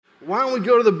Why don't we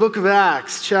go to the book of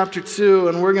Acts, chapter 2,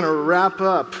 and we're going to wrap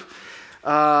up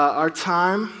our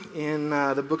time in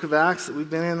the book of Acts that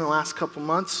we've been in the last couple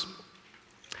months.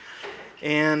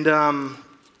 And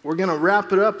we're going to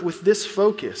wrap it up with this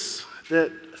focus,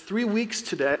 that 3 weeks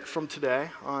from today,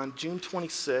 on June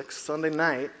 26th, Sunday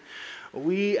night,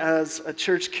 we as a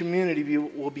church community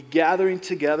will be gathering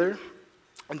together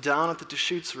down at the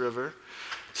Deschutes River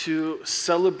to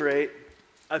celebrate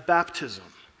a baptism.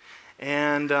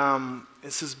 And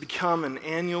this has become an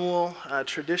annual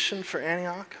tradition for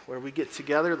Antioch, where we get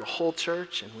together, the whole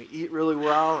church, and we eat really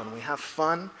well, and we have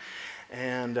fun,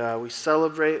 and we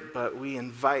celebrate, but we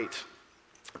invite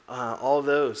all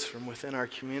those from within our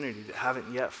community that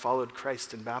haven't yet followed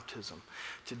Christ in baptism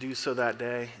to do so that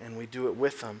day, and we do it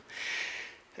with them.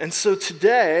 And so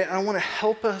today, I want to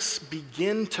help us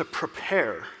begin to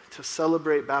prepare to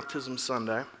celebrate Baptism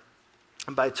Sunday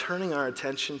by turning our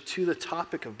attention to the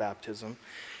topic of baptism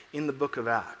in the book of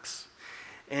Acts.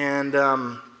 And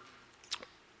I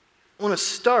want to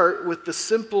start with the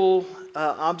simple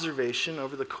observation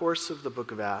over the course of the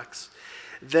book of Acts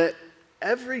that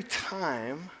every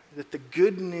time that the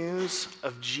good news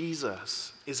of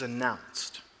Jesus is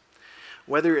announced,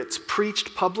 whether it's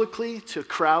preached publicly to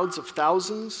crowds of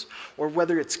thousands or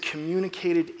whether it's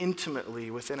communicated intimately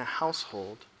within a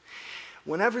household,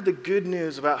 whenever the good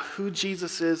news about who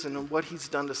Jesus is and what he's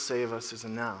done to save us is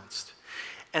announced,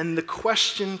 and the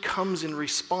question comes in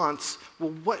response, well,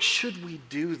 what should we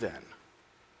do then?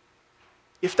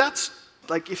 If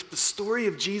the story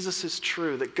of Jesus is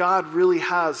true, that God really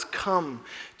has come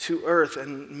to earth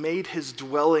and made his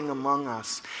dwelling among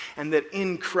us, and that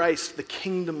in Christ the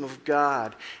kingdom of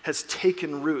God has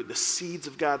taken root, the seeds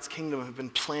of God's kingdom have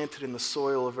been planted in the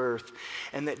soil of earth,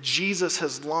 and that Jesus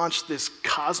has launched this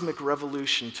cosmic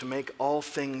revolution to make all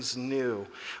things new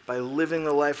by living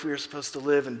the life we are supposed to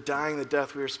live and dying the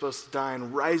death we are supposed to die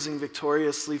and rising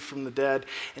victoriously from the dead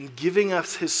and giving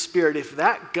us his Spirit, if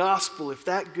that gospel, if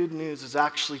that good news is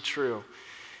actually true,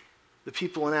 the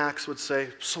people in Acts would say,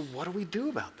 so what do we do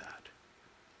about that?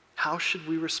 How should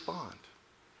we respond?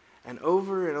 And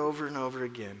over and over and over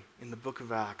again in the book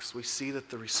of Acts, we see that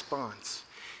the response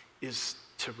is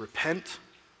to repent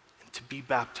and to be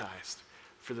baptized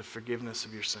for the forgiveness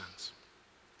of your sins.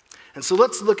 And so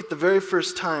let's look at the very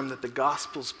first time that the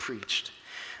gospel's preached.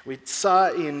 We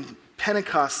saw in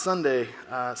Pentecost Sunday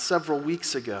several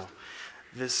weeks ago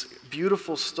this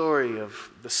beautiful story of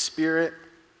the Spirit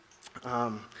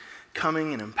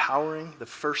coming and empowering the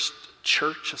first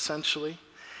church, essentially,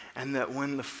 and that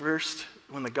when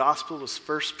the gospel was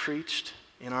first preached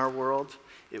in our world,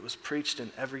 it was preached in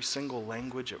every single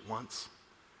language at once,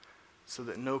 so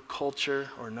that no culture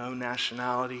or no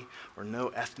nationality or no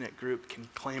ethnic group can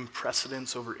claim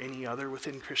precedence over any other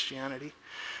within Christianity,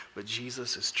 but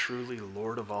Jesus is truly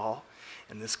Lord of all,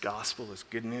 and this gospel is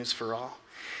good news for all.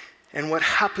 And what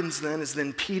happens then is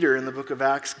Peter in the book of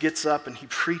Acts gets up and he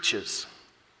preaches.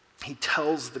 He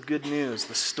tells the good news,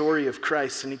 the story of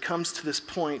Christ, and he comes to this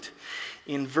point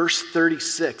in verse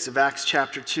 36 of Acts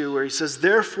chapter 2 where he says,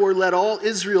 "Therefore let all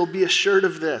Israel be assured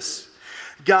of this,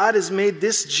 God has made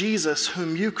this Jesus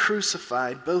whom you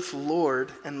crucified both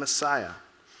Lord and Messiah."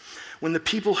 When the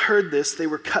people heard this, they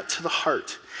were cut to the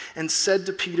heart and said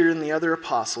to Peter and the other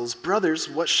apostles, "Brothers,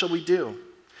 what shall we do?"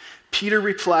 Peter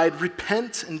replied,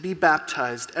 "Repent and be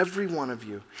baptized, every one of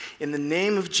you, in the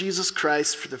name of Jesus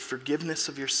Christ for the forgiveness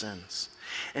of your sins,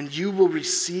 and you will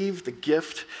receive the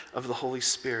gift of the Holy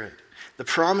Spirit. The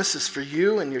promise is for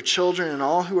you and your children and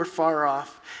all who are far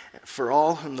off, for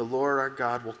all whom the Lord our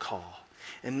God will call."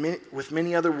 And with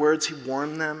many other words he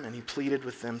warned them and he pleaded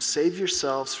with them, "Save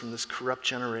yourselves from this corrupt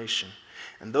generation."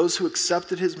 And those who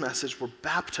accepted his message were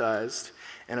baptized,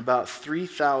 and about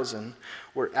 3,000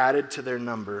 were added to their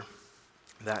number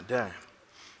that day.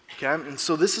 Okay, and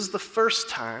so this is the first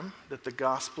time that the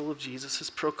gospel of Jesus is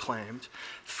proclaimed.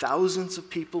 Thousands of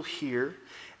people hear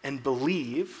and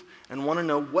believe and want to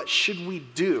know, what should we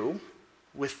do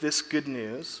with this good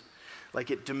news?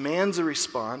 Like, it demands a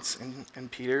response,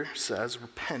 and Peter says,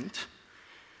 repent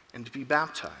and be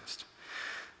baptized.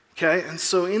 Okay, and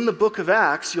so in the book of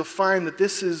Acts, you'll find that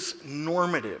this is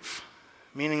normative,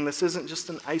 meaning this isn't just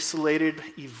an isolated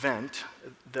event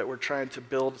that we're trying to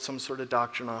build some sort of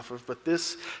doctrine off of, but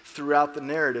this, throughout the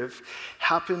narrative,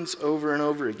 happens over and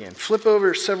over again. Flip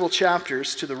over several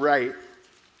chapters to the right,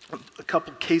 a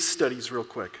couple case studies real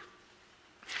quick.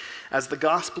 As the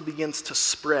gospel begins to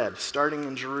spread, starting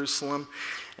in Jerusalem,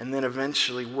 and then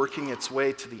eventually working its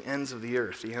way to the ends of the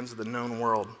earth, the ends of the known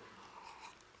world,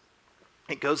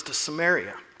 it goes to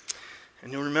Samaria.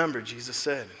 And you'll remember Jesus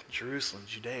said, Jerusalem,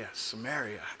 Judea,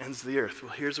 Samaria, ends the earth.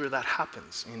 Well, here's where that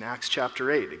happens. In Acts chapter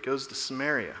 8, it goes to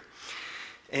Samaria.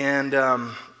 And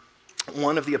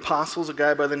one of the apostles, a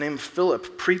guy by the name of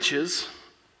Philip, preaches.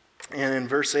 And in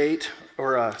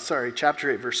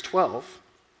chapter 8, verse 12,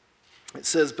 it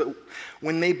says, "But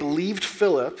when they believed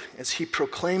Philip, as he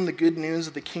proclaimed the good news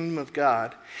of the kingdom of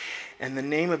God and the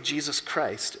name of Jesus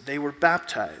Christ, they were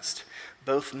baptized,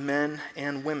 both men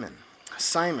and women.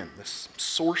 Simon, this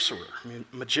sorcerer,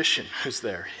 magician who's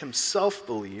there, himself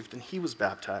believed, and he was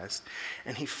baptized.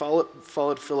 And he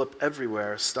followed Philip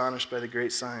everywhere, astonished by the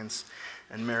great signs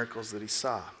and miracles that he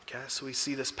saw." Okay, so we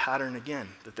see this pattern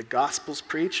again, that the gospel's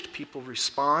preached, people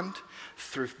respond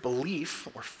through belief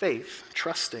or faith,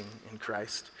 trusting in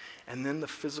Christ, and then the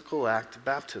physical act of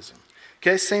baptism.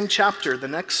 Okay, same chapter, the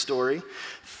next story,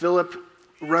 Philip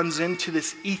runs into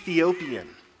this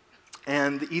Ethiopian.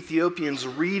 And the Ethiopian's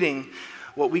reading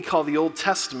what we call the Old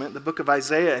Testament, the book of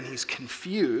Isaiah, and he's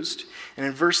confused. And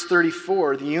in verse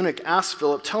 34, the eunuch asks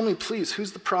Philip, "Tell me, please,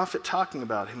 who's the prophet talking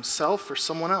about, himself or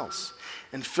someone else?"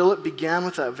 And Philip began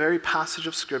with that very passage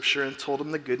of Scripture and told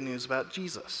him the good news about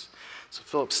Jesus. So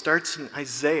Philip starts in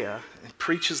Isaiah and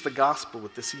preaches the gospel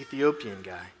with this Ethiopian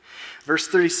guy. Verse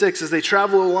 36, as they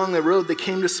traveled along the road, they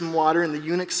came to some water, and the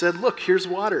eunuch said, "Look, here's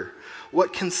water.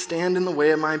 What can stand in the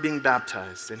way of my being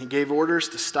baptized?" And he gave orders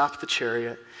to stop the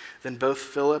chariot. Then both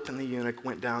Philip and the eunuch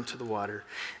went down to the water,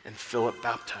 and Philip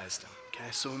baptized him.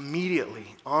 Okay, so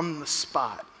immediately, on the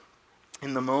spot,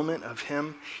 in the moment of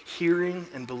him hearing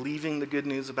and believing the good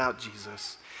news about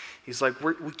Jesus, he's like,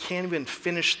 we can't even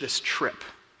finish this trip.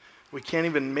 We can't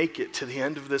even make it to the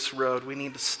end of this road. We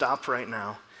need to stop right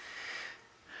now,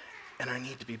 and I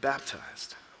need to be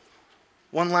baptized.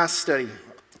 One last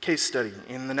case study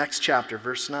in the next chapter,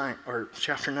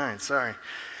 chapter 9, sorry.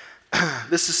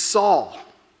 This is Saul.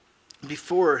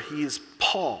 Before he is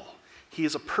Paul, he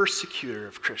is a persecutor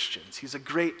of Christians. He's a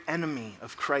great enemy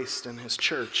of Christ and his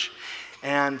church.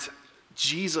 And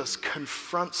Jesus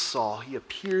confronts Saul. He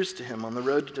appears to him on the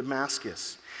road to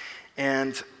Damascus.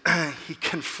 And he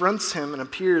confronts him and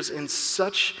appears in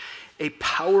such a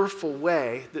powerful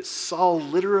way that Saul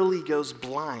literally goes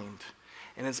blind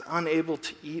and is unable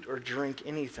to eat or drink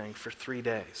anything for 3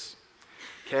 days.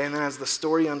 Okay, and then as the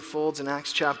story unfolds in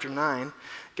Acts chapter 9,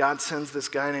 God sends this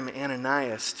guy named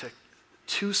Ananias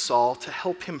to Saul to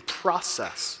help him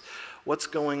process what's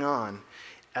going on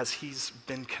as he's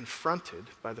been confronted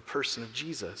by the person of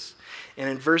Jesus. And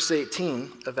in verse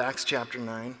 18 of Acts chapter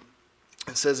 9,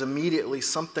 it says, immediately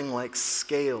something like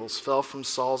scales fell from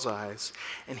Saul's eyes,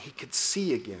 and he could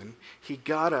see again. He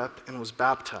got up and was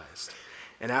baptized.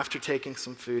 And after taking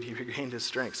some food, he regained his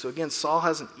strength. So again, Saul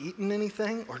hasn't eaten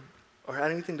anything or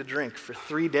had anything to drink for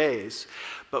 3 days.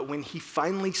 But when he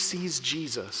finally sees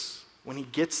Jesus, when he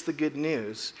gets the good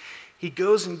news, he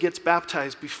goes and gets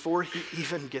baptized before he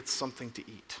even gets something to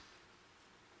eat.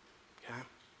 Okay?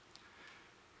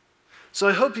 So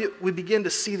I hope we begin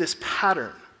to see this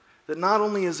pattern, that not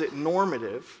only is it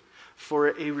normative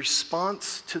for a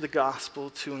response to the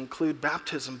gospel to include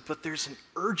baptism, but there's an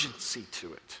urgency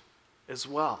to it as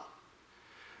well.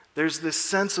 There's this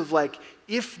sense of like,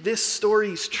 if this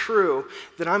story is true,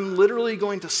 then I'm literally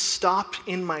going to stop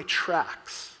in my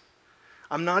tracks.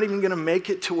 I'm not even going to make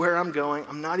it to where I'm going.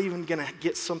 I'm not even going to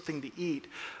get something to eat,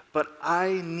 but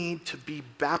I need to be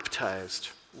baptized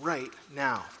right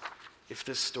now if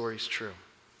this story is true.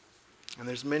 And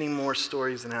there's many more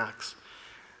stories in Acts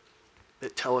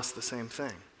that tell us the same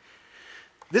thing.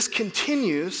 This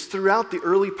continues throughout the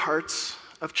early parts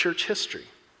of church history,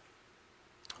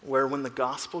 where when the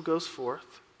gospel goes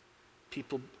forth,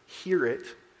 people hear it,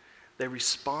 they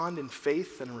respond in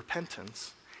faith and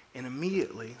repentance, and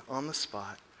immediately, on the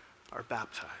spot, are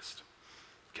baptized.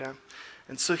 Okay?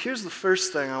 And so here's the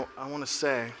first thing I want to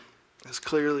say as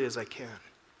clearly as I can.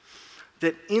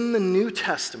 That in the New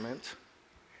Testament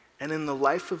and in the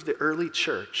life of the early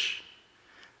church,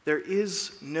 there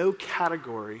is no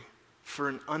category for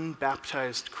an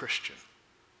unbaptized Christian.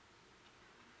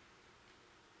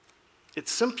 It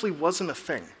simply wasn't a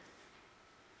thing.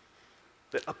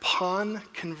 That upon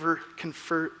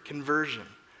conversion,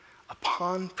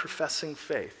 upon professing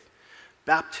faith,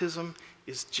 baptism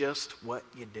is just what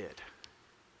you did.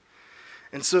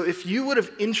 And so if you would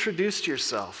have introduced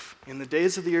yourself in the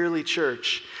days of the early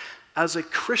church as a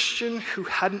Christian who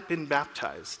hadn't been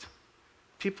baptized,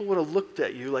 people would have looked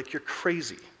at you like you're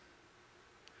crazy.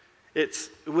 It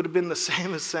would have been the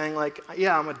same as saying like,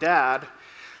 yeah, I'm a dad,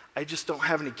 I just don't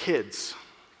have any kids,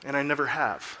 and I never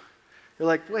have. You're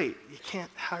like, wait, you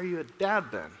can't, how are you a dad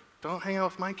then? Don't hang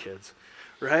out with my kids,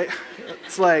 right?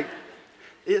 It's like,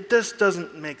 it just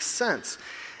doesn't make sense.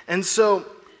 And so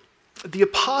the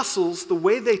apostles, the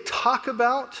way they talk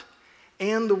about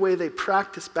and the way they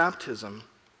practice baptism,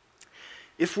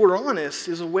 if we're honest,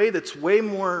 is a way that's way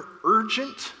more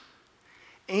urgent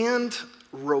and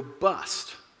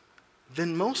robust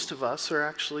than most of us are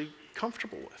actually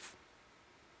comfortable with.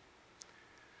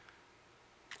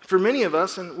 For many of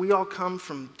us, and we all come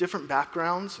from different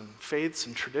backgrounds and faiths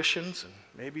and traditions, and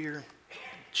maybe you're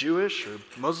Jewish or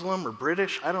Muslim or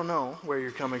British, I don't know where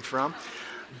you're coming from,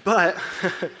 but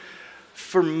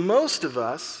for most of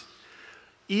us,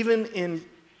 even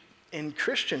in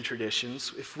Christian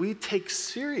traditions, if we take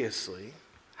seriously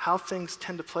how things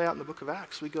tend to play out in the book of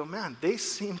Acts, we go, man, they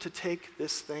seem to take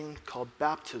this thing called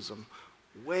baptism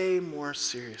way more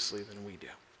seriously than we do.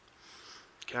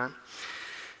 Okay?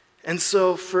 And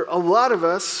so for a lot of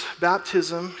us,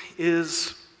 baptism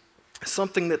is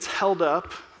something that's held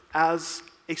up as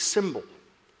a symbol.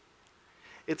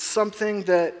 It's something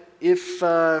that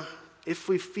if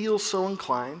we feel so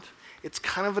inclined, it's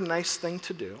kind of a nice thing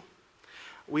to do.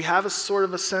 We have a sort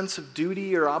of a sense of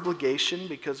duty or obligation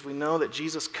because we know that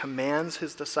Jesus commands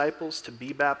his disciples to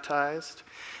be baptized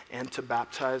and to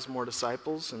baptize more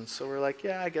disciples. And so we're like,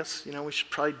 yeah, I guess, we should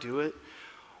probably do it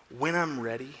when I'm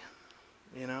ready,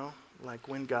 like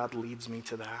when God leads me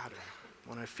to that, or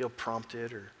when I feel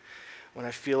prompted, or when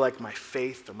I feel like my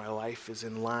faith or my life is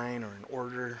in line or in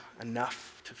order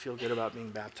enough to feel good about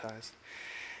being baptized.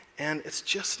 And it's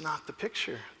just not the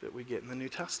picture that we get in the New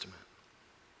Testament.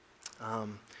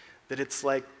 That it's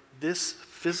like this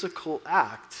physical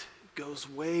act goes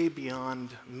way beyond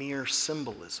mere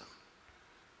symbolism.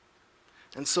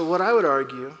 And so what I would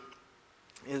argue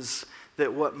is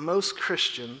that what most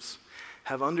Christians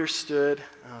have understood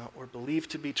or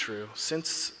believed to be true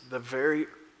since the very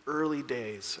early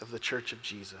days of the Church of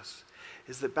Jesus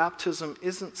is that baptism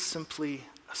isn't simply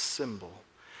a symbol,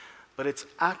 but it's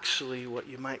actually what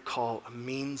you might call a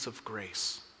means of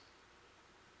grace.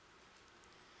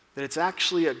 That it's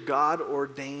actually a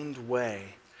God-ordained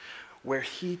way where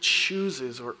he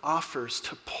chooses or offers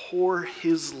to pour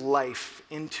his life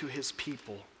into his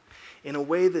people in a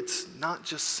way that's not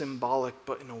just symbolic,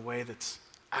 but in a way that's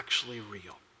actually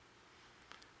real.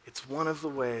 It's one of the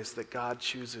ways that God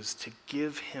chooses to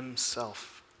give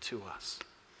himself to us.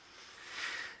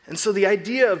 And so the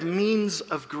idea of means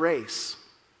of grace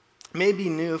may be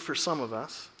new for some of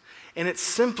us, and it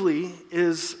simply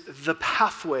is the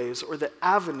pathways or the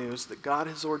avenues that God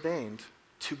has ordained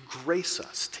to grace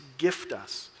us, to gift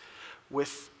us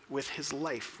with his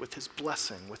life, with his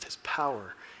blessing, with his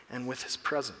power, and with his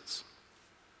presence.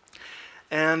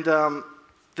 And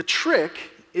the trick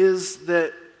is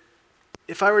that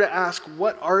if I were to ask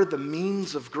what are the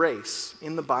means of grace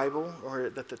in the Bible or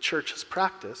that the church has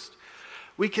practiced,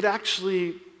 we could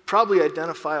actually probably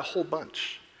identify a whole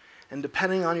bunch. And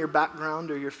depending on your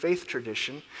background or your faith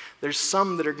tradition, there's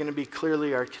some that are going to be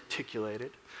clearly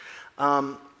articulated.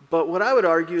 But what I would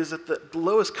argue is that the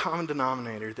lowest common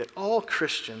denominator that all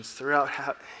Christians throughout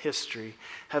history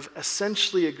have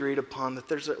essentially agreed upon that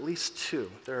there's at least two.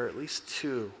 There are at least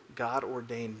two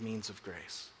God-ordained means of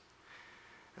grace.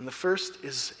 And the first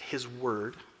is his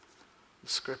word, the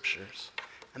scriptures.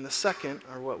 And the second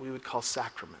are what we would call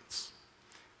sacraments,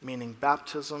 meaning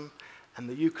baptism and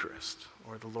the Eucharist,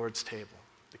 or the Lord's table,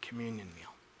 the communion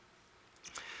meal.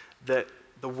 That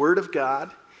the Word of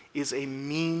God is a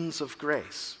means of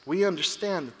grace. We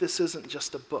understand that this isn't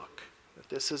just a book, that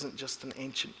this isn't just an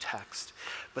ancient text,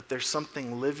 but there's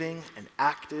something living and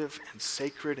active and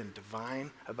sacred and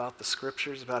divine about the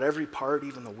Scriptures, about every part,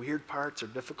 even the weird parts or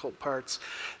difficult parts,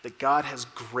 that God has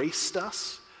graced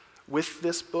us with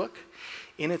this book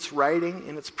in its writing,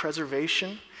 in its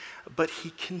preservation, but he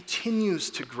continues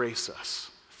to grace us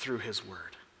through his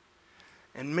word.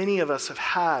 And many of us have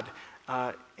had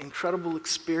incredible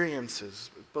experiences,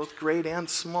 both great and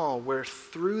small, where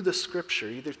through the scripture,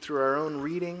 either through our own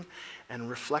reading and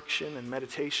reflection and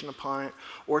meditation upon it,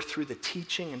 or through the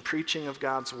teaching and preaching of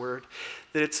God's word,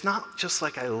 that it's not just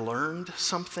like I learned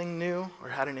something new or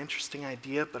had an interesting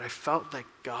idea, but I felt like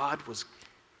God was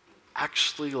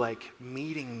actually like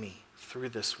meeting me through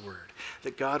this word,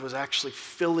 that God was actually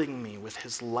filling me with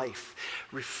his life,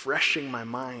 refreshing my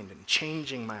mind and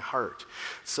changing my heart.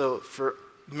 So for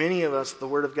many of us, the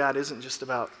word of God isn't just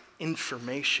about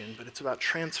information, but it's about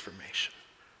transformation,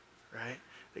 right?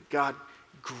 That God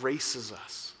graces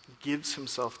us, gives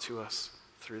himself to us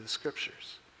through the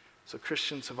scriptures. So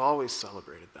Christians have always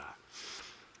celebrated that.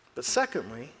 But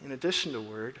secondly, in addition to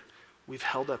word, we've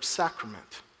held up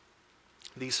sacrament.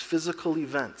 These physical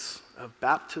events of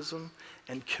baptism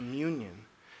and communion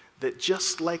that,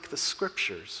 just like the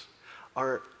scriptures,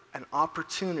 are an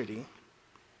opportunity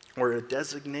or a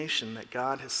designation that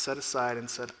God has set aside and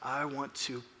said, I want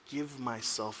to give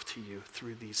myself to you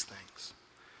through these things.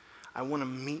 I want to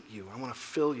meet you. I want to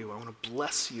fill you. I want to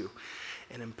bless you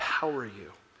and empower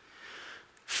you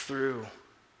through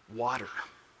water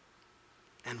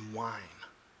and wine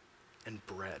and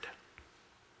bread.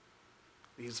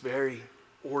 These very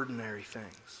ordinary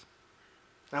things.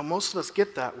 Now, most of us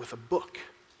get that with a book.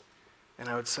 And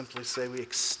I would simply say we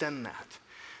extend that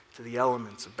to the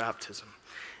elements of baptism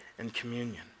and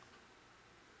communion.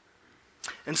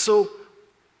 And so,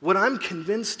 what I'm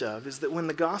convinced of is that when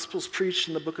the gospel's preached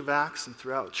in the book of Acts and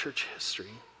throughout church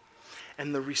history,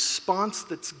 and the response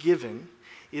that's given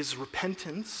is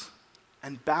repentance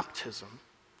and baptism,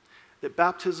 that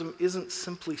baptism isn't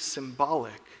simply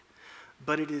symbolic,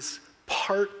 but it is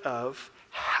part of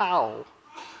how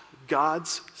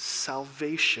God's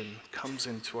salvation comes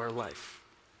into our life.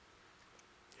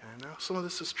 I know some of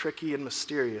this is tricky and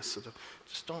mysterious, so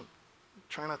just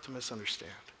try not to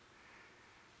misunderstand.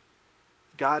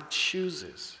 God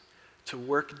chooses to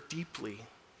work deeply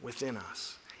within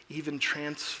us, even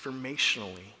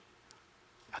transformationally,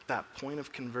 at that point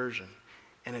of conversion,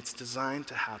 and it's designed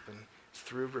to happen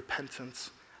through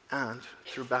repentance and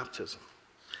through baptism.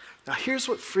 Now, here's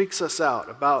what freaks us out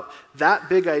about that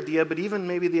big idea, but even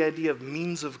maybe the idea of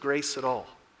means of grace at all.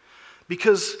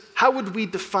 Because how would we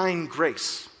define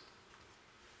grace?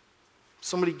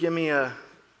 Somebody give me a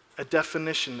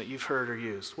definition that you've heard or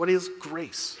used. What is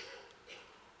grace?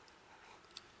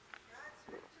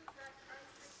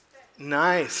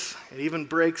 Nice. It even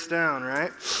breaks down,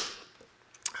 right?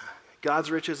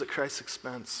 God's riches at Christ's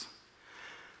expense.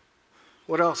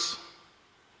 What else?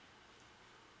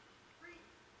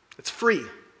 It's free,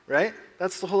 right?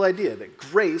 That's the whole idea, that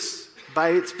grace, by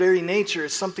its very nature,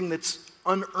 is something that's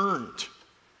unearned,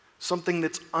 something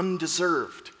that's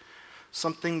undeserved,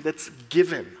 something that's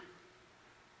given,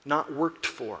 not worked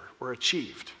for or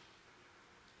achieved.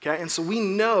 Okay? And so we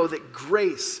know that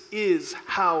grace is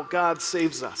how God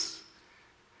saves us.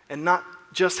 And not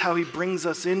just how he brings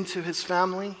us into his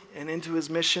family and into his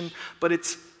mission, but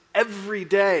it's every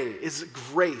day is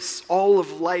grace. All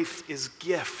of life is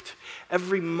gift.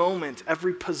 Every moment,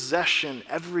 every possession,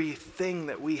 everything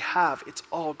that we have, it's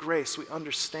all grace. We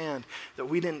understand that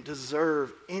we didn't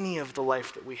deserve any of the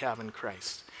life that we have in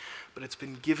Christ, but it's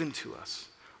been given to us,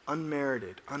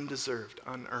 unmerited, undeserved,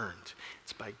 unearned.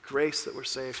 It's by grace that we're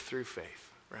saved through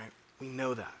faith, right? We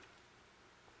know that.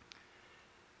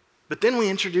 But then we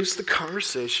introduce the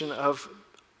conversation of,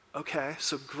 okay,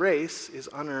 so grace is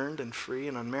unearned and free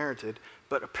and unmerited,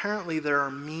 but apparently there are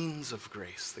means of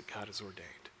grace that God has ordained.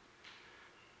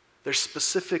 There's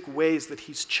specific ways that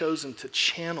he's chosen to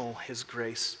channel his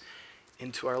grace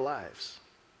into our lives.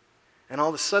 And all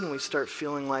of a sudden we start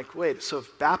feeling like, wait, so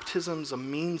if baptism's a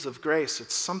means of grace,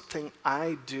 it's something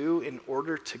I do in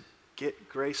order to get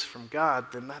grace from God,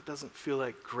 then that doesn't feel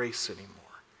like grace anymore.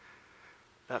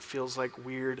 That feels like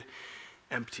weird,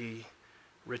 empty,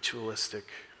 ritualistic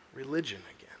religion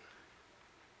again.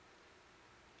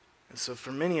 And so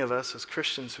for many of us as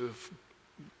Christians who have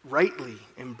rightly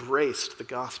embraced the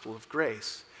gospel of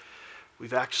grace,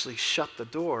 we've actually shut the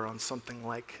door on something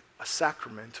like a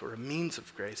sacrament or a means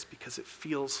of grace because it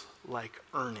feels like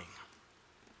earning.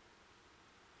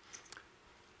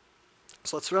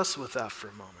 So let's wrestle with that for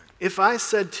a moment. If I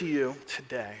said to you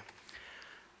today,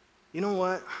 you know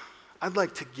what? I'd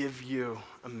like to give you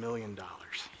 $1 million.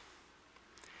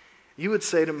 You would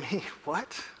say to me,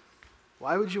 what?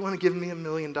 Why would you want to give me $1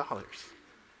 million?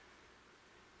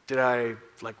 Did I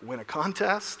win a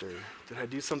contest or did I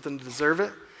do something to deserve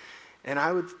it? And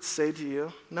I would say to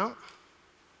you, no.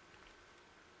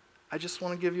 I just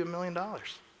want to give you $1 million.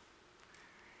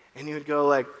 And you would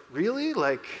go really?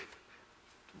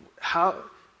 How?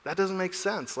 That doesn't make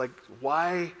sense.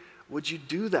 Why would you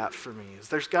do that for me?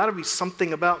 There's got to be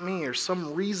something about me or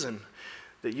some reason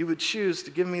that you would choose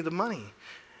to give me the money.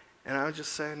 And I would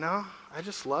just say, no, I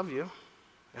just love you,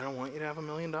 and I want you to have $1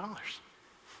 million.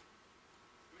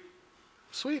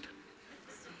 Sweet.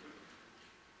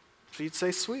 So you'd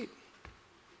say, sweet.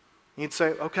 You'd say,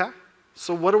 okay,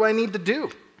 so what do I need to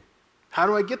do? How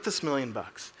do I get this $1 million?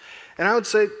 And I would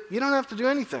say, you don't have to do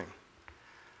anything.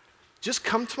 Just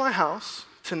come to my house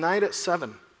tonight at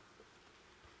 7.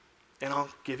 And I'll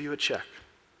give you a check.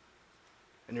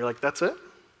 And you're like, that's it?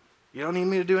 You don't need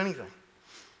me to do anything.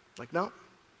 No,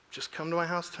 just come to my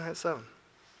house tonight at 7.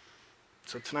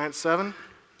 So tonight at 7,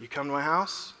 you come to my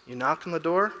house, you knock on the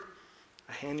door,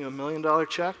 I hand you $1 million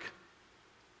check,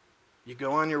 you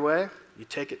go on your way, you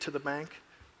take it to the bank,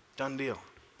 done deal.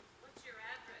 What's your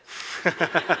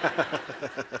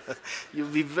address? You'll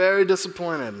be very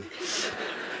disappointed.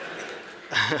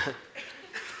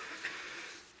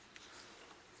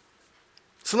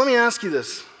 So let me ask you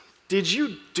this. Did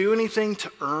you do anything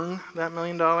to earn that $1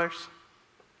 million?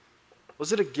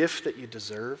 Was it a gift that you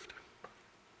deserved?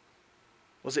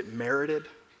 Was it merited?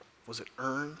 Was it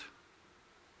earned?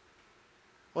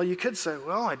 Well, you could say,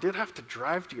 well, I did have to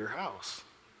drive to your house.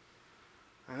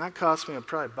 And that cost me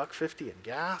probably $1.50 in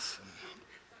gas.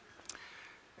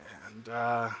 And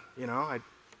I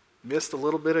missed a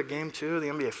little bit of game 2 of the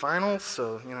NBA Finals,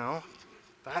 so,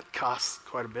 that costs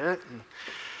quite a bit. And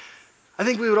I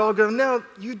think we would all go, no,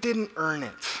 you didn't earn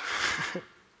it.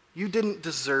 You didn't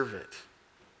deserve it.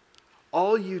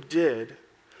 All you did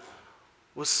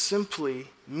was simply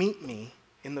meet me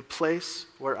in the place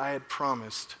where I had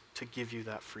promised to give you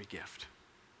that free gift.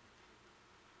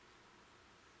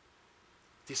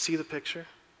 Do you see the picture?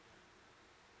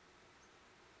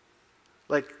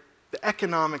 Like, the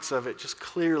economics of it just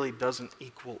clearly doesn't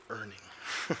equal earning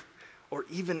or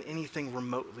even anything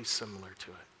remotely similar to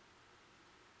it.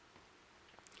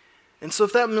 And so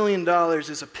if that $1 million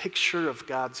is a picture of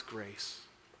God's grace,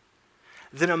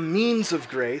 then a means of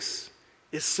grace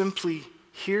is simply,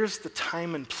 here's the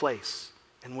time and place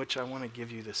in which I want to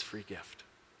give you this free gift.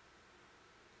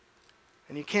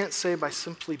 And you can't say by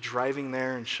simply driving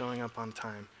there and showing up on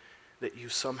time that you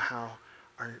somehow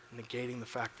are negating the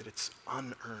fact that it's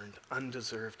unearned,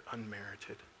 undeserved,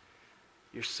 unmerited.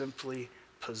 You're simply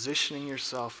positioning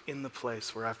yourself in the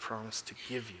place where I've promised to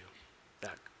give you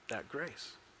that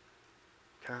grace.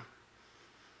 Okay?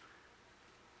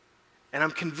 And I'm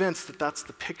convinced that that's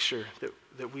the picture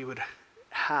that we would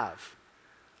have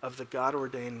of the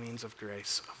God-ordained means of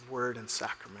grace, of word and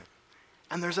sacrament.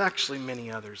 And there's actually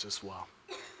many others as well.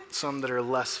 Some that are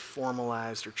less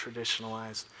formalized or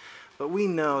traditionalized. But we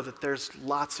know that there's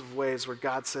lots of ways where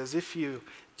God says, if you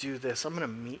do this, I'm going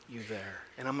to meet you there,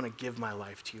 and I'm going to give my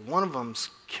life to you. One of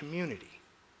them's community,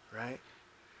 right?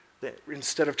 That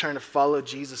instead of trying to follow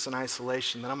Jesus in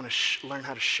isolation, that I'm going to learn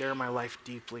how to share my life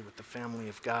deeply with the family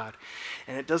of God.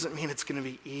 And it doesn't mean it's going to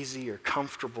be easy or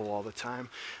comfortable all the time,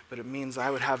 but it means I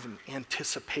would have an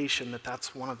anticipation that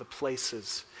that's one of the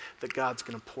places that God's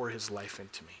going to pour his life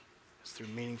into me. It's through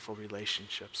meaningful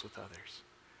relationships with others.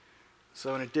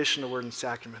 So in addition to word and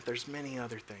sacrament, there's many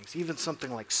other things, even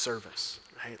something like service,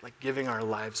 right? Like giving our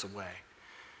lives away.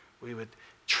 We would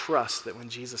trust that when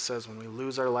Jesus says when we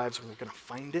lose our lives, we're going to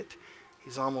find it,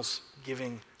 he's almost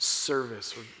giving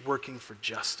service or working for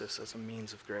justice as a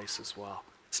means of grace as well.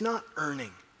 It's not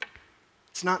earning.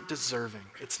 It's not deserving.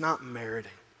 It's not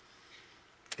meriting.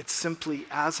 It's simply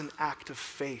as an act of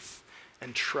faith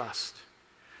and trust,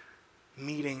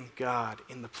 meeting God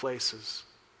in the places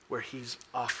where he's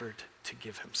offered to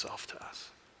give himself to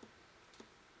us.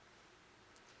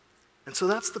 And so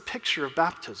that's the picture of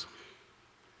baptism.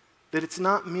 That it's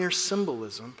not mere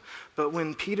symbolism, but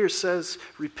when Peter says,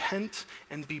 repent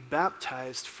and be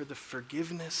baptized for the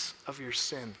forgiveness of your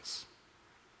sins,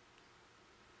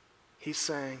 he's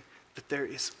saying that there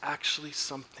is actually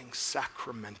something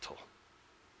sacramental.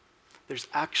 There's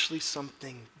actually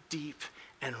something deep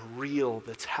and real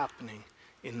that's happening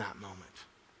in that moment.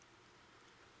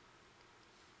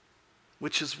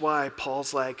 Which is why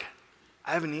Paul's like,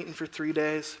 I haven't eaten for 3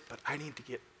 days, but I need to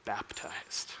get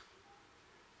baptized.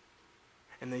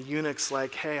 And the eunuch's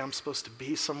like, hey, I'm supposed to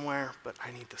be somewhere, but I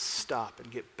need to stop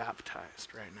and get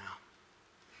baptized right now.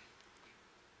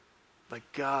 Like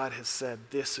God has said,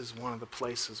 this is one of the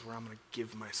places where I'm going to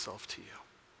give myself to you.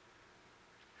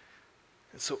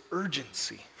 And so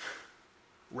urgency,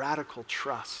 radical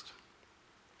trust,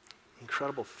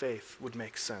 incredible faith would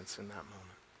make sense in that moment.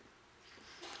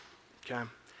 Okay?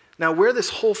 Now, where this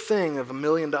whole thing of $1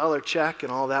 million check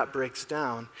and all that breaks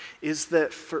down is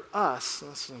that for us,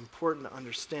 and this is important to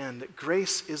understand, that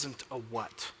grace isn't a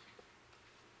what.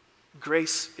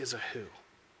 Grace is a who.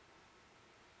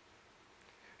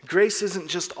 Grace isn't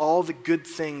just all the good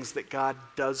things that God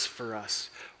does for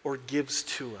us or gives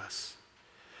to us.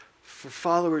 For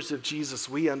followers of Jesus,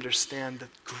 we understand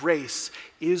that grace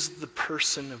is the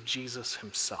person of Jesus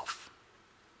himself.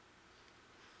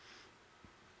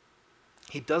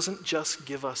 He doesn't just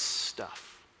give us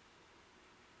stuff.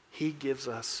 He gives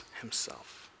us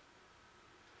himself.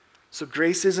 So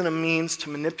grace isn't a means to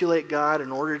manipulate God in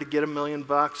order to get $1 million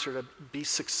or to be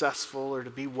successful or to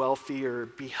be wealthy or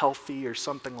be healthy or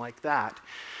something like that.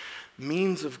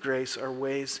 Means of grace are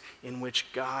ways in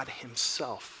which God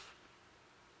himself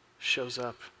shows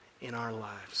up in our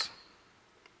lives.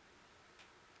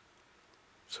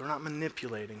 So we're not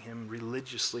manipulating him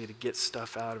religiously to get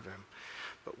stuff out of him,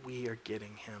 but we are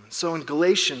getting him. So in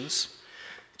Galatians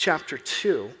chapter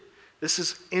 2, this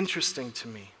is interesting to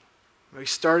me. We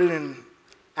started in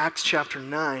Acts chapter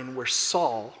 9 where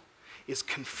Saul is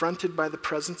confronted by the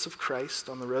presence of Christ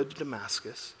on the road to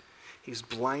Damascus. He's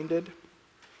blinded.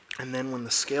 And then when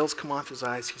the scales come off his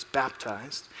eyes, he's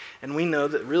baptized. And we know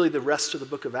that really the rest of the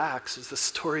book of Acts is the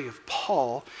story of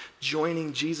Paul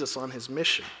joining Jesus on his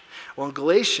mission. Well, in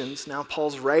Galatians, now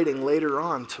Paul's writing later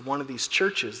on to one of these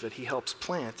churches that he helps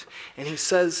plant. And he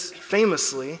says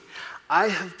famously, I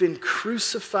have been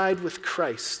crucified with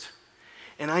Christ,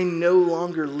 and I no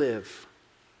longer live,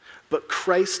 but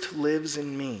Christ lives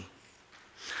in me.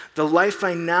 The life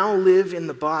I now live in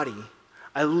the body,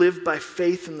 I live by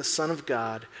faith in the Son of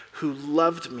God, who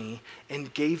loved me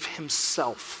and gave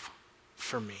himself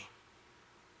for me.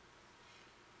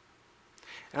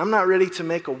 And I'm not ready to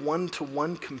make a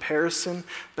one-to-one comparison,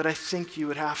 but I think you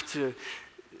would have to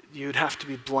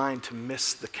be blind to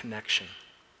miss the connection.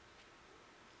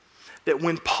 That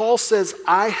when Paul says,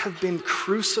 I have been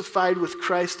crucified with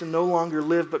Christ and no longer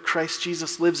live, but Christ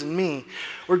Jesus lives in me,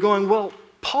 we're going, well,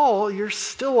 Paul, you're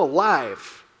still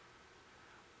alive.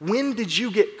 When did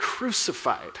you get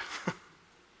crucified?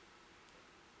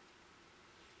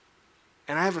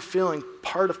 And I have a feeling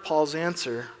part of Paul's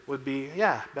answer would be,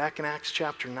 yeah, back in Acts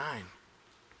chapter 9,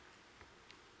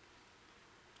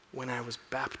 when I was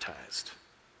baptized.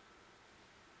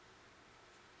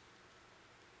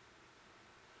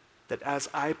 That as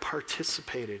I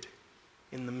participated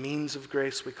in the means of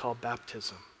grace we call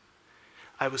baptism,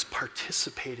 I was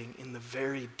participating in the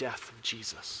very death of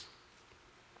Jesus.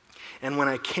 And when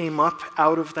I came up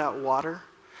out of that water,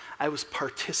 I was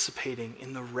participating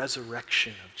in the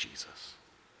resurrection of Jesus.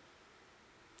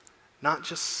 Not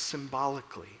just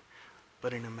symbolically,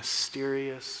 but in a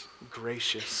mysterious,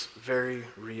 gracious, very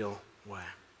real way.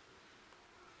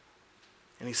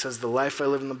 And he says, the life I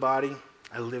live in the body,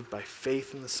 I live by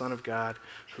faith in the Son of God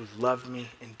who loved me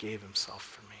and gave himself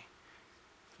for me.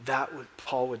 That would,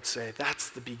 Paul would say, that's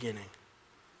the beginning.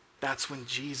 That's when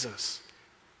Jesus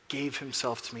gave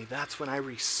himself to me. That's when I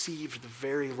received the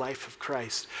very life of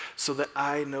Christ so that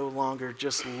I no longer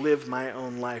just live my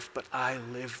own life, but I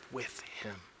live with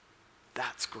him.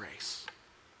 That's grace.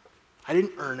 I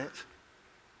didn't earn it.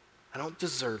 I don't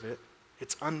deserve it.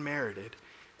 It's unmerited.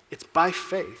 It's by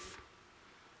faith,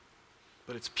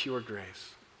 but it's pure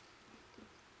grace.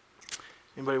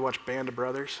 Anybody watch Band of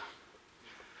Brothers?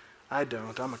 I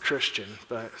don't. I'm a Christian,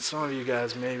 but some of you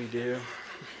guys maybe do.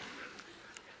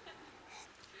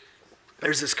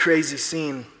 There's this crazy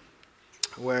scene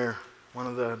where one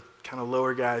of the kind of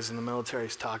lower guys in the military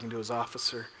is talking to his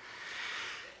officer,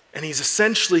 and he's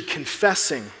essentially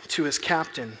confessing to his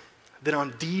captain that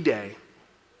on D-Day,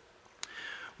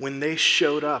 when they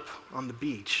showed up on the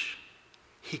beach,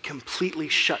 he completely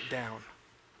shut down.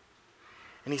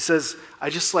 And he says, I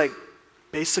just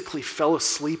basically fell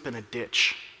asleep in a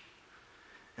ditch.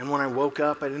 And when I woke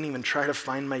up, I didn't even try to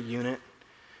find my unit.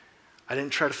 I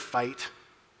didn't try to fight.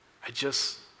 I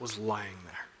just was lying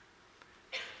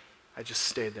there. I just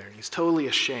stayed there. And he's totally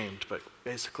ashamed, but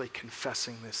basically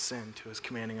confessing this sin to his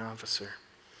commanding officer.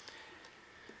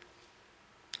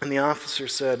 And the officer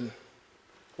said,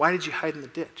 why did you hide in the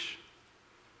ditch?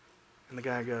 And the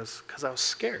guy goes, because I was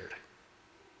scared.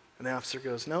 And the officer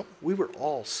goes, no, we were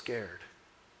all scared.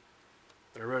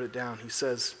 But I wrote it down. He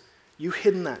says, you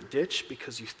hid in that ditch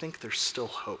because you think there's still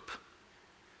hope.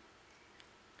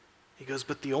 He goes,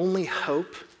 but the only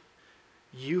hope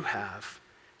you have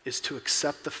is to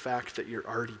accept the fact that you're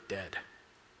already dead.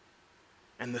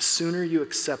 And the sooner you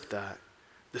accept that,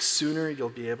 the sooner you'll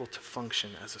be able to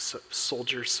function as a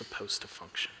soldier's supposed to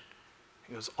function.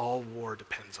 He goes, all war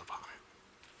depends upon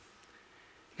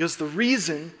it. He goes, the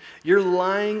reason you're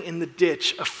lying in the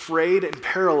ditch, afraid and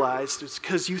paralyzed, is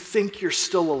because you think you're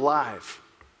still alive.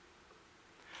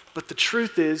 But the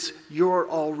truth is, you're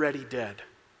already dead.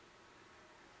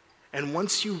 And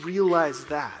once you realize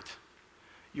that,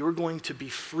 you're going to be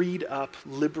freed up,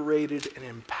 liberated, and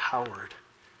empowered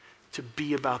to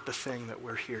be about the thing that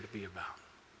we're here to be about.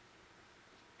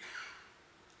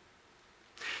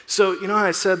 So, you know how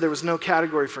I said there was no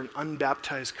category for an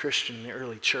unbaptized Christian in the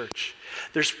early church?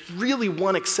 There's really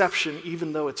one exception,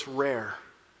 even though it's rare.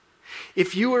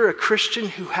 If you were a Christian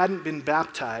who hadn't been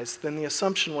baptized, then the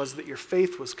assumption was that your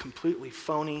faith was completely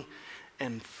phony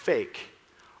and fake,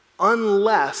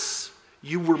 unless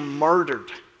you were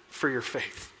martyred for your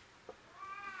faith.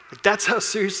 That's how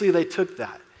seriously they took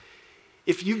that.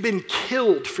 If you've been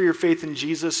killed for your faith in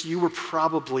Jesus, you were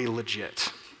probably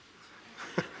legit.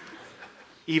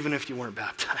 Even if you weren't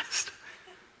baptized.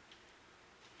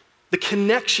 The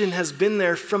connection has been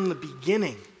there from the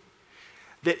beginning.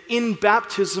 That in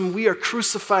baptism we are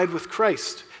crucified with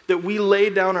Christ. That we lay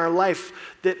down our life.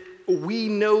 That we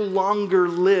no longer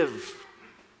live.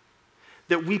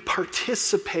 that we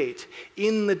participate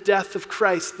in the death of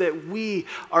Christ, that we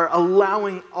are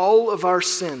allowing all of our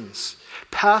sins,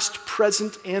 past,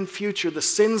 present, and future, the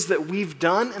sins that we've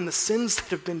done and the sins that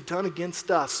have been done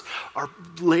against us, are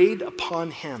laid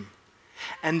upon him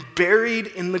and buried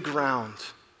in the ground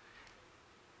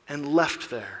and left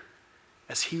there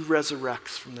as he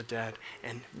resurrects from the dead,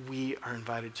 and we are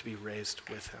invited to be raised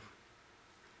with him.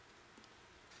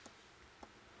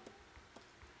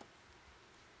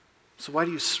 So why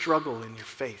do you struggle in your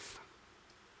faith?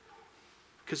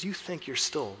 Because you think you're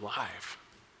still alive.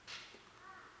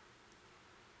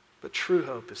 But true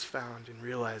hope is found in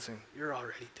realizing you're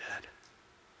already dead.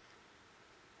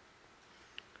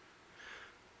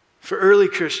 For early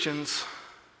Christians,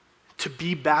 to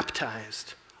be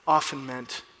baptized often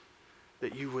meant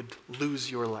that you would lose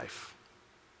your life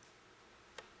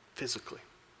physically.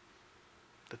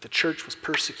 That the church was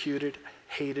persecuted,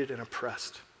 hated, and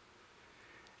oppressed.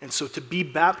 And so to be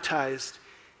baptized,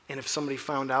 and if somebody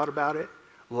found out about it,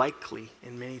 likely,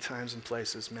 in many times and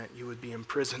places, meant you would be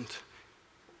imprisoned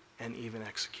and even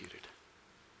executed.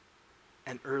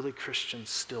 And early Christians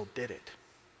still did it.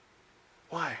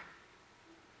 Why?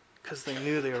 Because they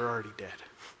knew they were already dead.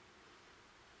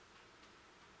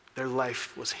 Their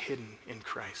life was hidden in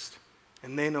Christ.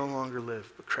 And they no longer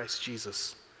live, but Christ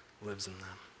Jesus lives in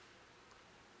them.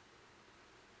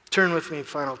 Turn with me,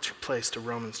 final place, to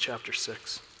Romans chapter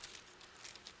 6.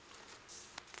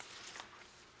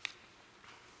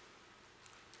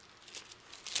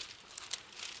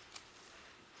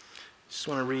 Just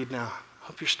want to read now. I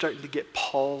hope you're starting to get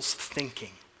Paul's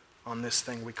thinking on this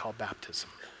thing we call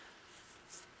baptism.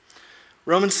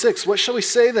 Romans 6, what shall we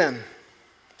say then?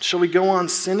 Shall we go on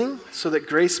sinning so that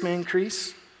grace may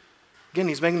increase? Again,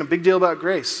 he's making a big deal about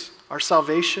grace. Our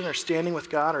salvation, our standing with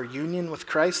God, our union with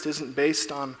Christ isn't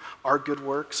based on our good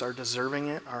works, our deserving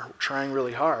it, our trying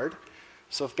really hard.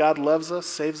 So if God loves us,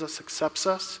 saves us, accepts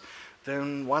us,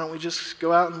 then why don't we just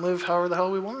go out and live however the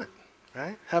hell we want?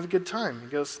 Right? Have a good time. He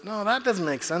goes, no, that doesn't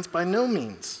make sense. By no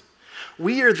means.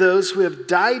 We are those who have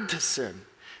died to sin.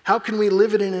 How can we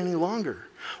live it in any longer?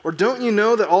 Or don't you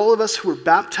know that all of us who were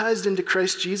baptized into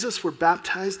Christ Jesus were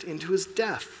baptized into his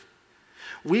death?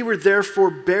 We were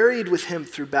therefore buried with him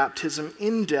through baptism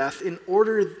in death, in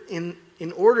order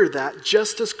that,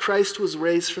 just as Christ was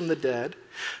raised from the dead,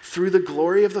 through the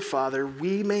glory of the Father,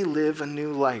 we may live a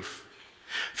new life.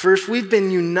 For if we've been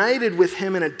united with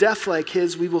him in a death like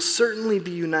his, we will certainly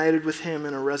be united with him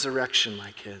in a resurrection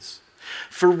like his.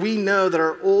 For we know that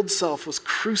our old self was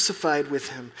crucified with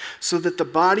him, so that the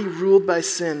body ruled by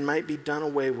sin might be done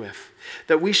away with,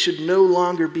 that we should no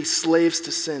longer be slaves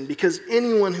to sin, because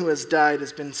anyone who has died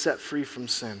has been set free from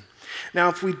sin. Now,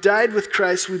 if we died with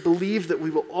Christ, we believe that we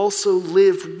will also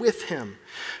live with him.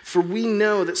 For we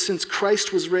know that since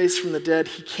Christ was raised from the dead,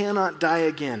 he cannot die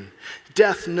again.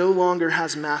 Death no longer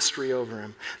has mastery over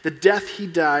him. The death he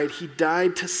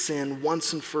died to sin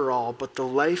once and for all, but the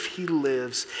life he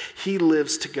lives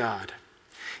to God.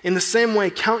 In the same way,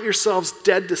 count yourselves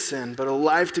dead to sin, but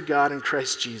alive to God in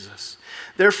Christ Jesus.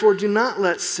 Therefore, do not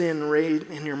let sin reign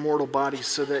in your mortal bodies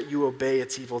so that you obey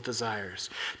its evil desires.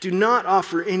 Do not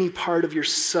offer any part of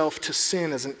yourself to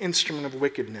sin as an instrument of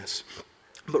wickedness,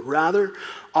 but rather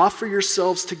offer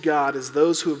yourselves to God as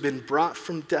those who have been brought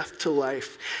from death to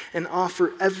life, and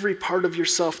offer every part of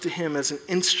yourself to him as an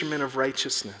instrument of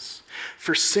righteousness.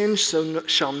 For sin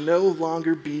shall no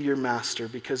longer be your master,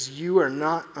 because you are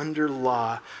not under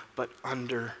law, but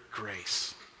under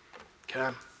grace.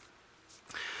 Okay?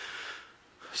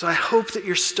 So I hope that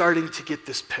you're starting to get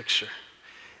this picture,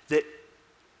 that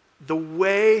the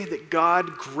way that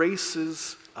God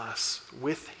graces us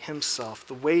with himself,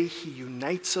 the way he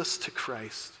unites us to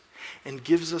Christ and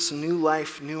gives us new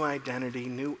life, new identity,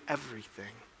 new everything,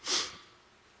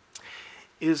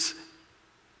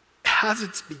 has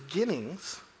its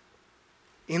beginnings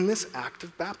in this act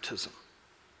of baptism.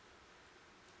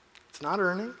 It's not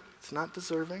earning, it's not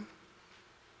deserving.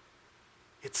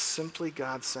 It's simply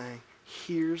God saying,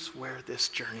 here's where this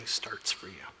journey starts for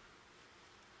you.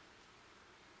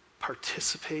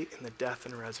 Participate in the death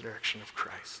and resurrection of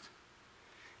Christ.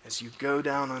 As you go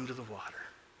down under the water,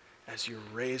 as you're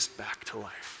raised back to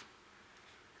life.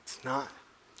 It's not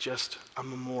just a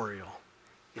memorial.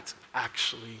 It's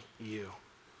actually you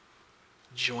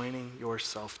joining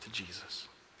yourself to Jesus.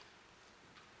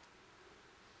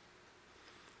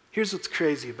 Here's what's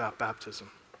crazy about baptism.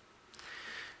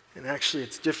 And actually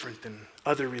it's different than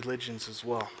other religions as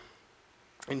well.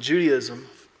 In Judaism,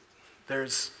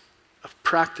 there's a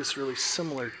practice really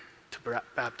similar to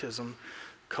baptism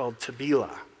called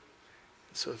Tevilah.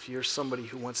 So if you're somebody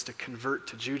who wants to convert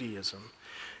to Judaism,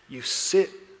 you sit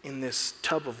in this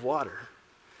tub of water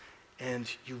and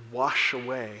you wash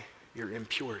away your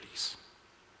impurities.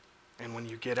 And when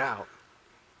you get out,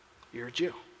 you're a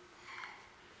Jew.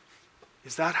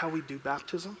 Is that how we do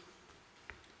baptism?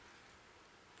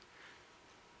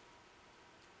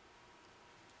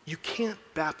 You can't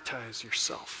baptize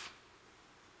yourself.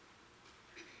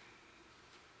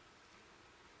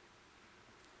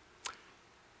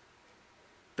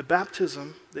 The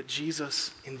baptism that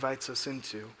Jesus invites us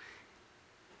into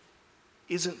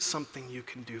isn't something you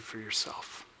can do for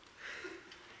yourself.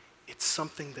 It's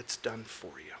something that's done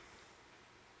for you.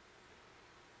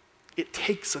 It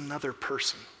takes another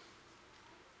person,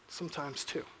 sometimes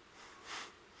two.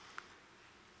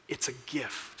 It's a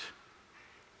gift.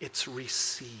 It's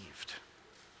received.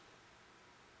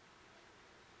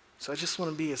 So I just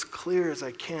want to be as clear as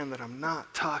I can that I'm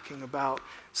not talking about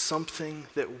something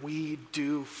that we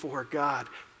do for God.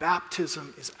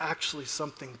 Baptism is actually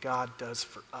something God does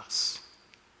for us.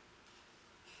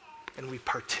 And we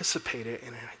participate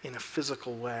in a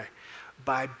physical way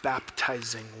by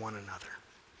baptizing one another.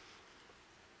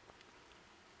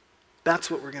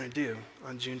 That's what we're going to do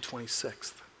on June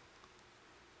 26th.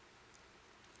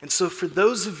 And so for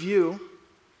those of you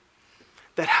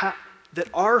that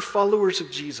are followers of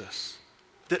Jesus,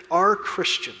 that are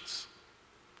Christians,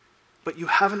 but you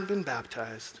haven't been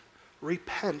baptized,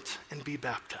 repent and be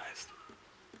baptized.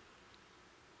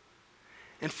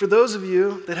 And for those of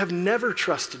you that have never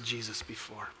trusted Jesus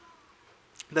before,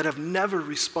 that have never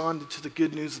responded to the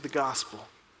good news of the gospel,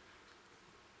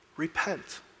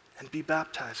 repent and be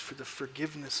baptized for the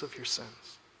forgiveness of your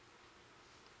sins.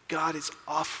 God is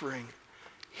offering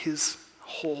his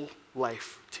whole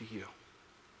life to you.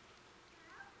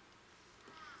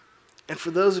 And for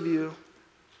those of you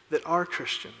that are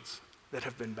Christians that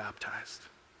have been baptized,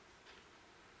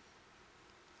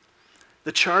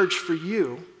 the charge for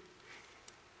you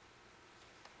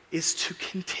is to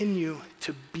continue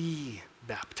to be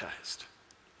baptized,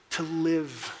 to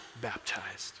live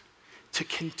baptized, to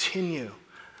continue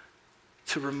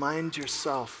to remind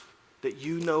yourself that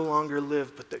you no longer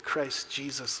live, but that Christ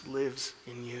Jesus lives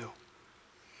in you.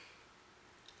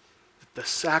 That the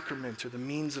sacrament or the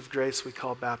means of grace we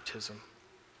call baptism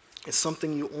is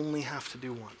something you only have to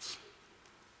do once.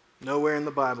 Nowhere in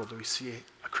the Bible do we see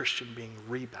a Christian being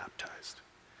rebaptized.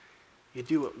 You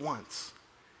do it once,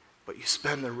 but you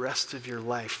spend the rest of your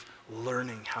life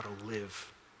learning how to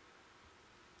live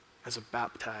as a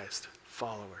baptized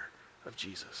follower of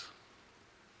Jesus.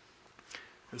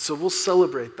 And so we'll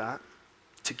celebrate that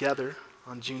together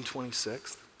on June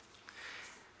 26th.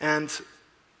 And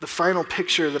the final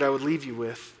picture that I would leave you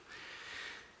with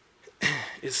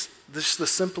is this, the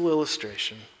simple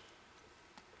illustration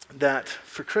that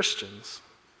for Christians,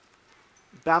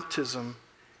 baptism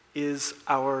is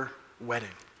our wedding.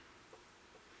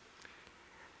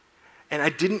 And I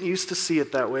didn't used to see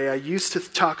it that way. I used to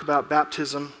talk about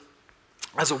baptism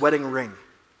as a wedding ring.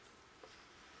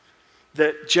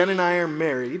 That Jen and I are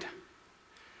married,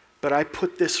 but I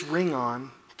put this ring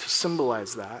on to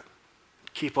symbolize that.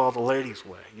 Keep all the ladies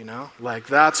away, you know? Like,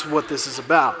 that's what this is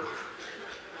about.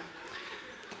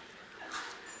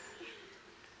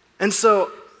 And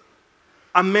so,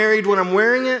 I'm married when I'm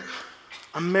wearing it.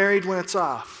 I'm married when it's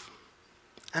off.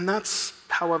 And that's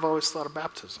how I've always thought of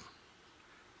baptism.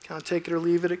 Kind of take it or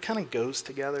leave it. It kind of goes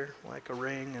together like a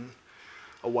ring and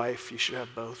a wife. You should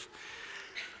have both.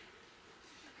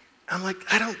 I'm like,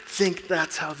 I don't think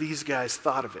that's how these guys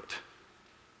thought of it.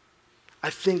 I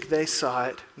think they saw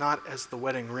it not as the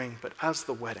wedding ring, but as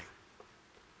the wedding.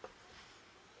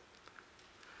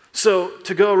 So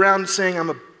to go around saying I'm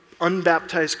an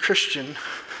unbaptized Christian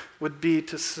would be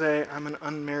to say I'm an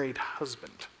unmarried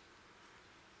husband.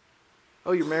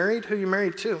 Oh, you're married? Who are you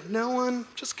married to? No one,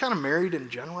 just kind of married in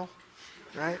general,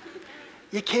 right?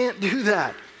 You can't do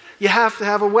that. You have to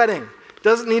have a wedding.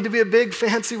 Doesn't need to be a big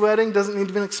fancy wedding, doesn't need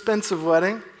to be an expensive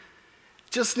wedding. It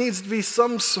just needs to be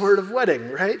some sort of wedding,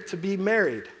 right? To be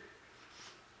married.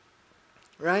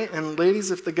 Right? And ladies,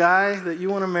 if the guy that you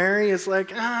want to marry is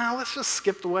like, let's just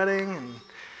skip the wedding and,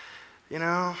 you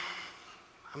know,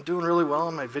 I'm doing really well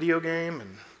in my video game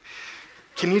and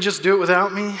can you just do it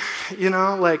without me? You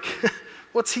know, like,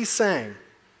 what's he saying?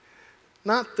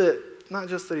 Not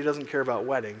just that he doesn't care about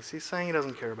weddings, he's saying he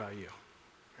doesn't care about you.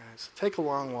 Right? So take a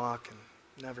long walk and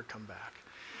never come back.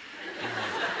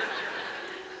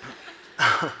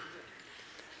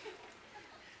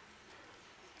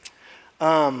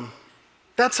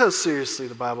 That's how seriously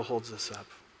the Bible holds this up.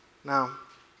 Now,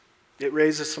 it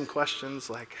raises some questions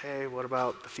like, hey, what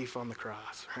about the thief on the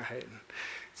cross, right? And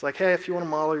it's like, hey, if you want to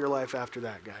model your life after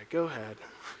that guy, go ahead.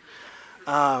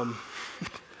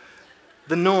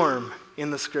 The norm in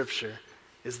the scripture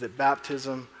is that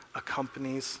baptism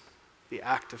accompanies the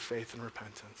act of faith and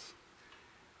repentance.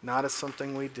 Not as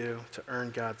something we do to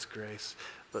earn God's grace,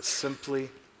 but simply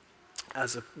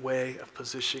as a way of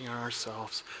positioning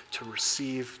ourselves to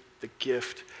receive the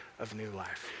gift of new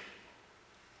life.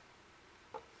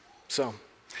 So,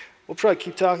 we'll probably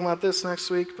keep talking about this next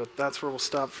week, but that's where we'll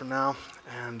stop for now.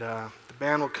 And the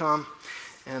band will come.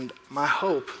 And my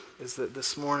hope is that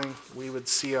this morning we would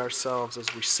see ourselves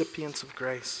as recipients of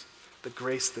grace, the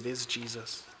grace that is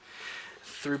Jesus,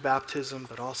 through baptism,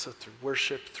 but also through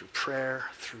worship, through prayer,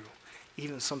 through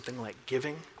even something like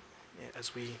giving.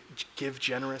 As we give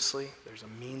generously, there's a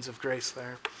means of grace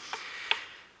there.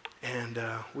 And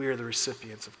we are the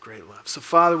recipients of great love. So,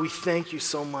 Father, we thank you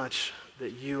so much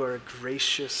that you are a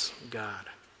gracious God.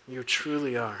 You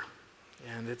truly are.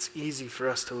 And it's easy for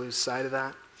us to lose sight of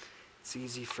that. It's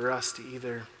easy for us to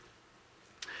either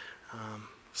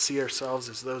see ourselves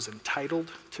as those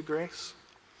entitled to grace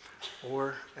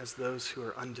or as those who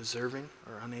are undeserving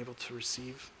or unable to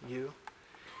receive you.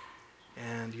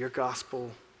 And your gospel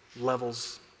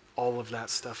levels all of that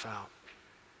stuff out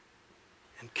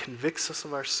and convicts us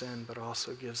of our sin, but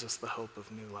also gives us the hope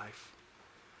of new life.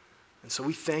 And so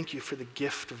we thank you for the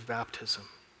gift of baptism.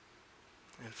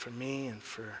 And for me and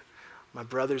for my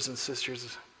brothers and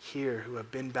sisters here who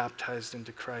have been baptized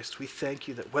into Christ, we thank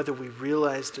you that whether we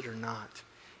realized it or not,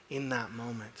 in that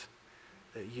moment,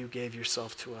 that you gave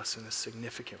yourself to us in a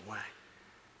significant way.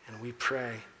 And we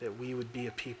pray that we would be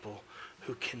a people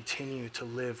who continue to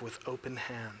live with open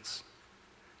hands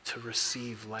to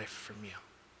receive life from you.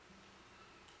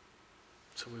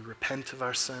 So we repent of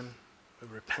our sin, we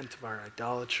repent of our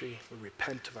idolatry, we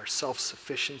repent of our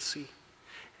self-sufficiency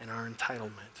and our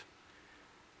entitlement.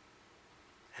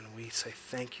 And we say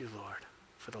thank you, Lord,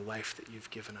 for the life that you've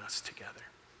given us together.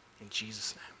 In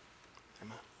Jesus' name,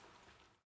 amen.